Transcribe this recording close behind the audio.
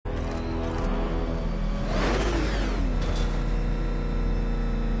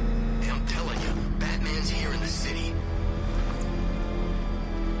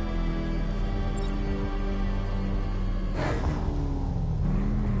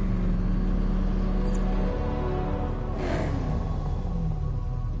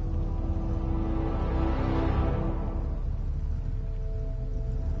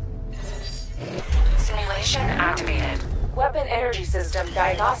energy system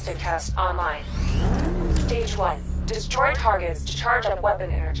diagnostic test online. Stage 1. Destroy targets to charge up weapon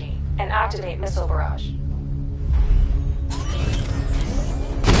energy and activate missile barrage.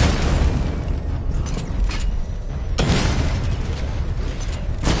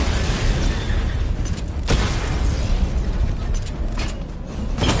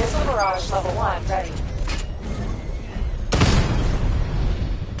 Missile barrage level 1 ready.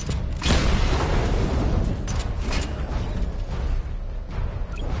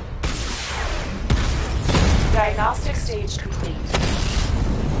 Diagnostic stage complete.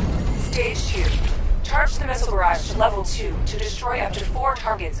 Stage 2. Charge the missile barrage to level 2 to destroy up to 4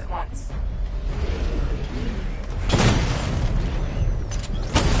 targets at once.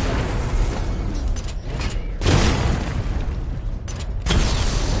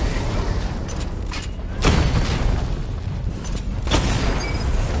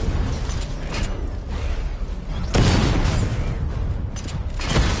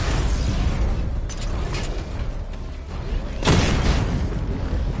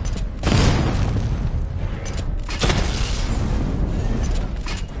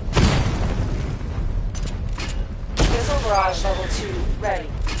 Barrage level 2 ready.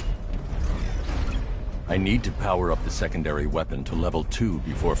 I need to power up the secondary weapon to level 2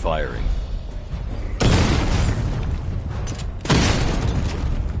 before firing.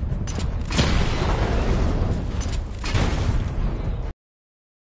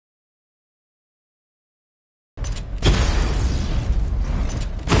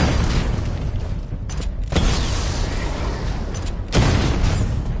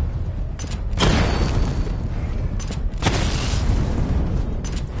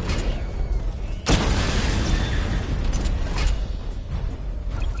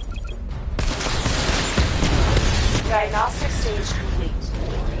 Diagnostic stage complete.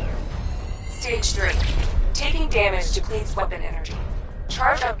 Stage 3. Taking damage depletes weapon energy.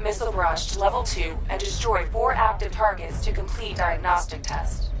 Charge up missile barrage to level 2 and destroy 4 active targets to complete diagnostic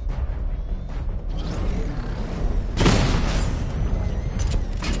test.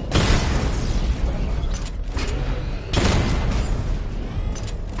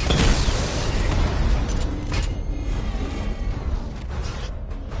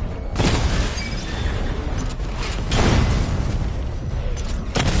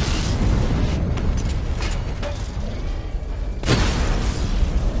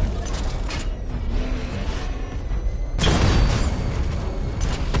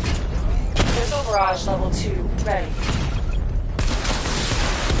 Barrage level 2 ready.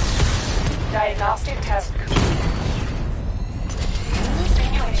 Diagnostic test complete.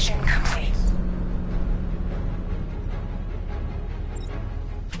 Simulation complete.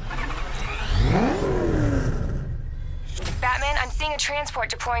 Batman, I'm seeing a transport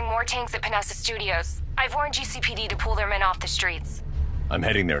deploying more tanks at Panessa Studios. I've warned GCPD to pull their men off the streets. I'm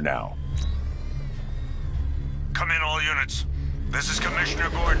heading there now. Come in, all units. This is Commissioner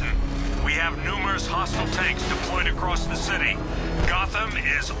Gordon. We have numerous hostile tanks deployed across the city. Gotham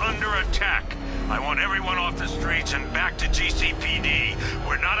is under attack. I want everyone off the streets and back to GCPD.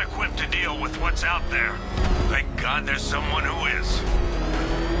 We're not equipped to deal with what's out there. Thank God there's someone who is.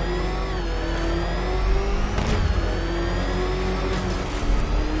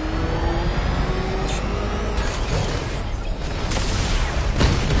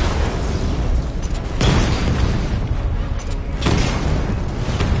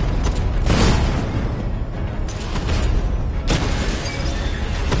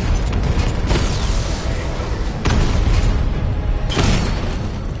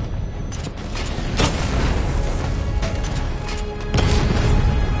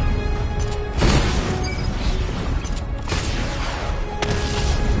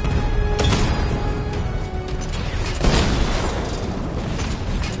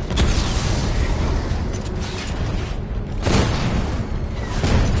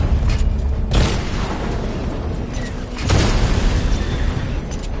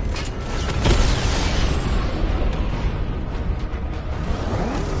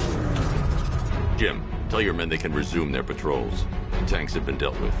 Jim, tell your men they can resume their patrols. The tanks have been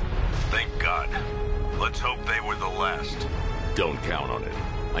dealt with. Thank God. Let's hope they were the last. Don't count on it.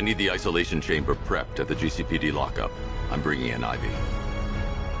 I need the isolation chamber prepped at the GCPD lockup. I'm bringing in Ivy.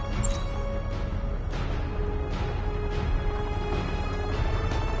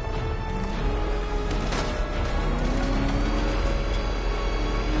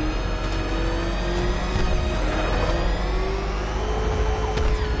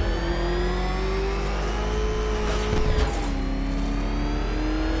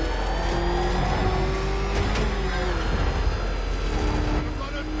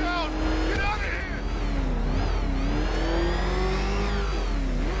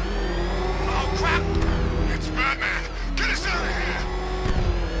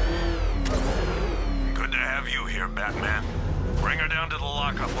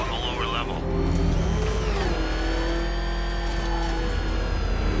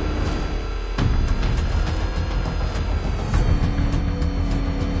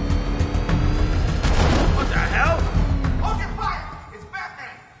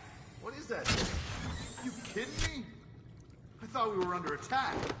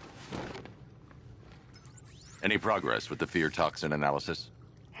 time. Any progress with the fear toxin analysis?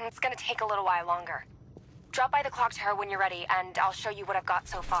 It's gonna take a little while longer. Drop by the clock tower when you're ready, and I'll show you what I've got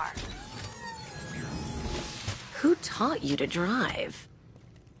so far. Who taught you to drive?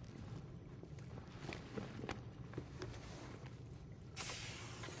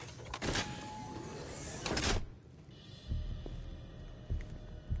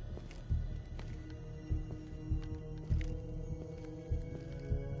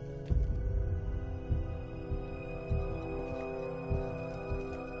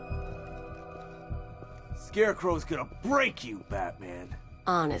 Scarecrow's gonna break you, Batman.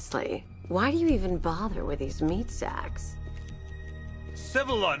 Honestly, why do you even bother with these meat sacks?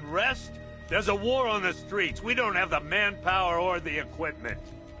 Civil unrest? There's a war on the streets. We don't have the manpower or the equipment.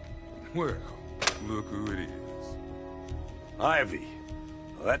 Well, look who it is. Ivy.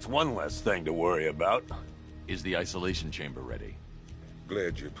 Well, that's one less thing to worry about. Is the isolation chamber ready?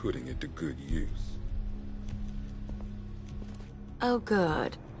 Glad you're putting it to good use. Oh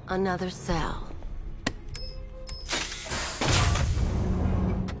good, another cell.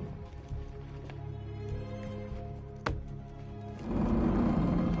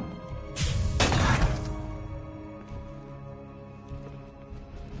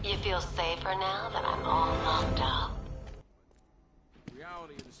 You feel safer now that I'm all locked up? The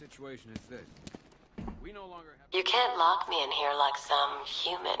reality of the situation is this. We no longer have... You can't lock me in here like some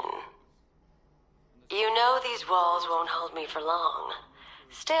human. You know these walls won't hold me for long.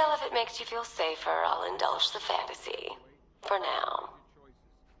 Still, if it makes you feel safer, I'll indulge the fantasy. For now.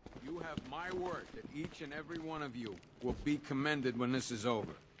 You have my word that each and every one of you will be commended when this is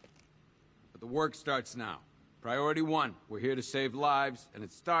over. But the work starts now. Priority 1, we're here to save lives, and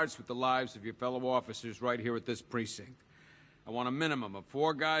it starts with the lives of your fellow officers right here at this precinct. I want a minimum of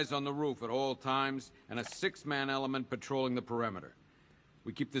 4 guys on the roof at all times, and a 6-man element patrolling the perimeter.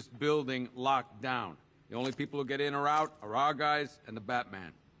 We keep this building locked down. The only people who get in or out are our guys and the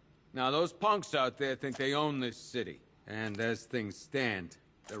Batman. Now, those punks out there think they own this city, and as things stand,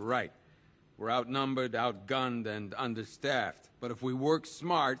 they're right. We're outnumbered, outgunned, and understaffed. But if we work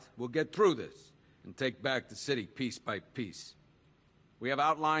smart, we'll get through this and take back the city piece by piece. We have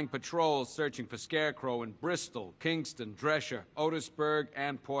outlying patrols searching for Scarecrow in Bristol, Kingston, Drescher, Otisburg,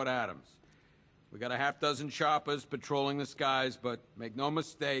 and Port Adams. We got a half-dozen choppers patrolling the skies, but make no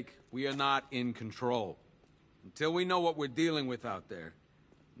mistake, we are not in control. Until we know what we're dealing with out there,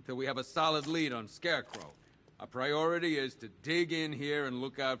 until we have a solid lead on Scarecrow, our priority is to dig in here and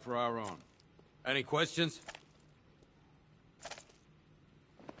look out for our own. Any questions?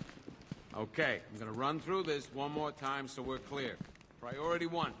 Okay, I'm gonna run through this one more time so we're clear. Priority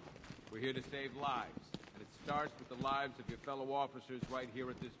 1, we're here to save lives. And it starts with the lives of your fellow officers right here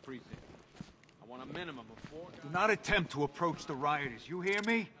at this precinct. I want a minimum of 4 guys... Do not attempt to approach the rioters, you hear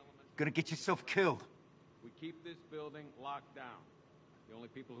me? Gonna get yourself killed. We keep this building locked down. The only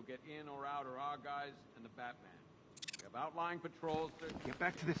people who get in or out are our guys and the Batman. We have outlying patrols... Get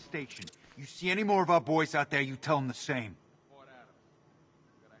back to the station. You see any more of our boys out there, you tell them the same. Port Adams.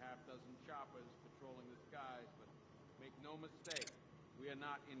 We got a half-dozen choppers patrolling the skies, but make no mistake, we are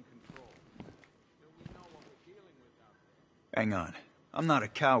not in control. Till we know what we're dealing with out there. Hang on. I'm not a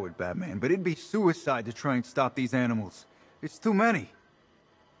coward, Batman, but it'd be suicide to try and stop these animals. It's too many.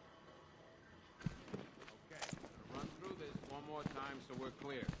 Okay, I'm gonna run through this one more time so we're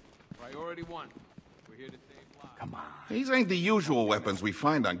clear. Priority 1, we're here to save lives. Come on. These ain't the usual weapons we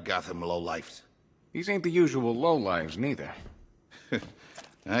find on Gotham lowlifes. These ain't the usual lowlives, neither.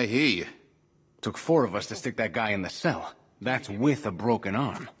 I hear you. Took 4 of us to stick that guy in the cell. That's with a broken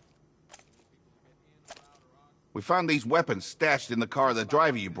arm. We found these weapons stashed in the car of the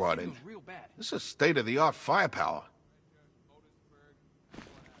driver you brought in. This is state-of-the-art firepower.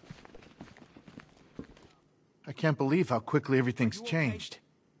 I can't believe how quickly everything's changed.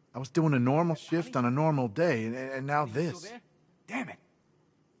 I was doing a normal shift on a normal day, and now this. Damn it.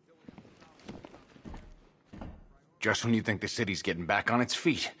 Just when you think the city's getting back on its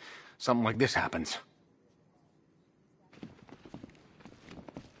feet, something like this happens.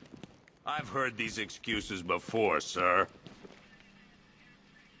 I've heard these excuses before, sir.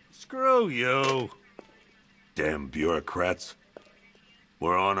 Screw you. Damn bureaucrats.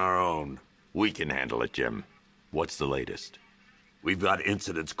 We're on our own. We can handle it, Jim. What's the latest? We've got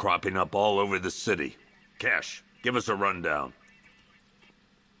incidents cropping up all over the city. Cash, give us a rundown.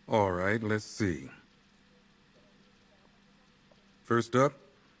 All right, let's see. First up,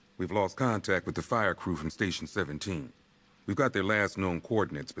 we've lost contact with the fire crew from Station 17. We've got their last known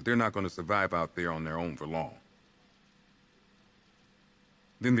coordinates, but they're not going to survive out there on their own for long.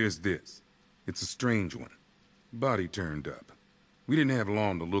 Then there's this. It's a strange one. Body turned up. We didn't have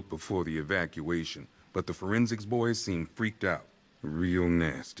long to look before the evacuation, but the forensics boys seemed freaked out. Real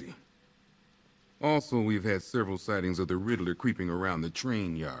nasty. Also, we've had several sightings of the Riddler creeping around the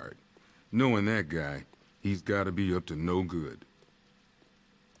train yard. Knowing that guy, he's gotta be up to no good.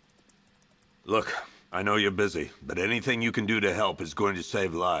 Look, I know you're busy, but anything you can do to help is going to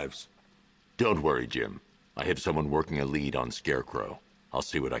save lives. Don't worry, Jim. I have someone working a lead on Scarecrow. I'll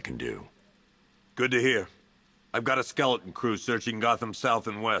see what I can do. Good to hear. I've got a skeleton crew searching Gotham South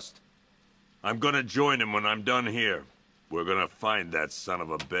and West. I'm gonna join him when I'm done here. We're gonna find that son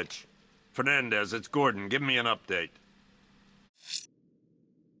of a bitch. Fernandez, it's Gordon. Give me an update.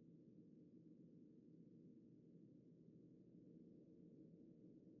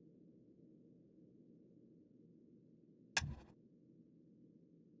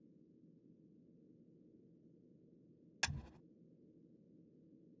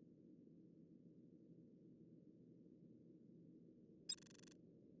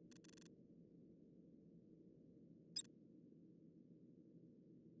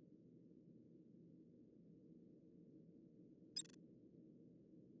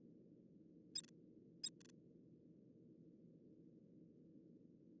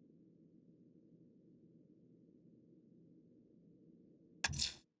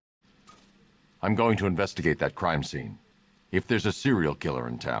 I'm going to investigate that crime scene. If there's a serial killer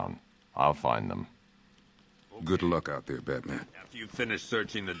in town, I'll find them. Good luck out there, Batman. After you finish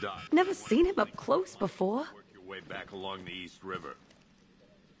searching the dock... Never seen him up close before. Work your way back along the East River.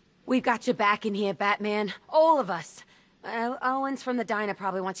 We've got your back in here, Batman. All of us. Owens from the diner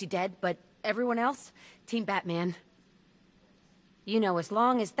probably wants you dead, but everyone else, Team Batman. You know, as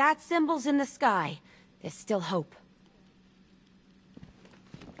long as that symbol's in the sky, there's still hope.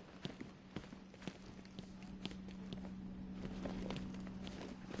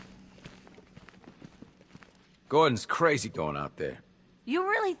 Gordon's crazy going out there. You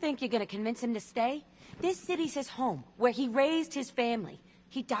really think you're gonna convince him to stay? This city's his home, where he raised his family.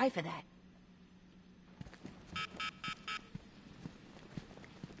 He'd die for that.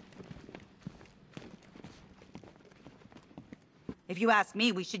 If you ask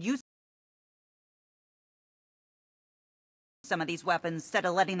me, we should use some of these weapons instead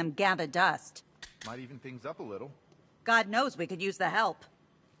of letting them gather dust. Might even things up a little. God knows we could use the help.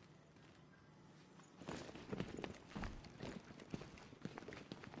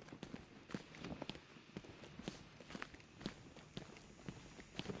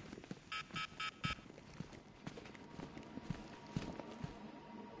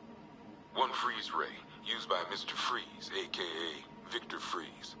 One freeze ray, used by Mr. Freeze, a.k.a. Victor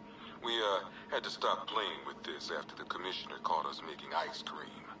Freeze. We, had to stop playing with this after the Commissioner caught us making ice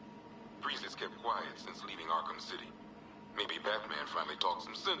cream. Freeze has kept quiet since leaving Arkham City. Maybe Batman finally talked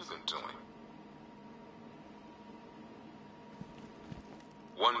some sense into him.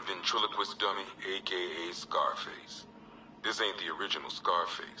 One ventriloquist dummy, a.k.a. Scarface. This ain't the original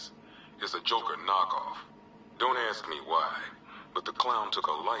Scarface. It's a Joker knockoff. Don't ask me why. But the clown took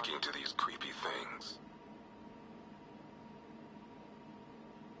a liking to these creepy things.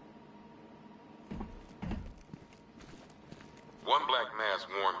 One black mask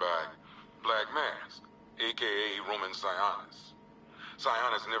worn by Black Mask, a.k.a. Roman Sionis.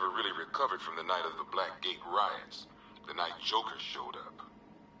 Sionis never really recovered from the night of the Black Gate riots, the night Joker showed up.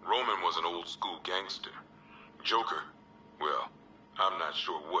 Roman was an old-school gangster. Joker, well, I'm not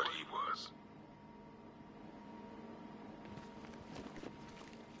sure what he was.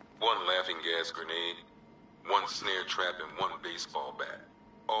 One laughing gas grenade, one snare trap, and one baseball bat.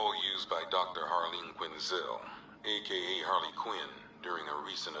 All used by Dr. Harleen Quinzel, a.k.a. Harley Quinn, during a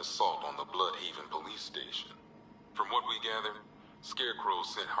recent assault on the Bloodhaven police station. From what we gather, Scarecrow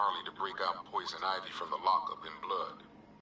sent Harley to break out Poison Ivy from the lockup in Blood.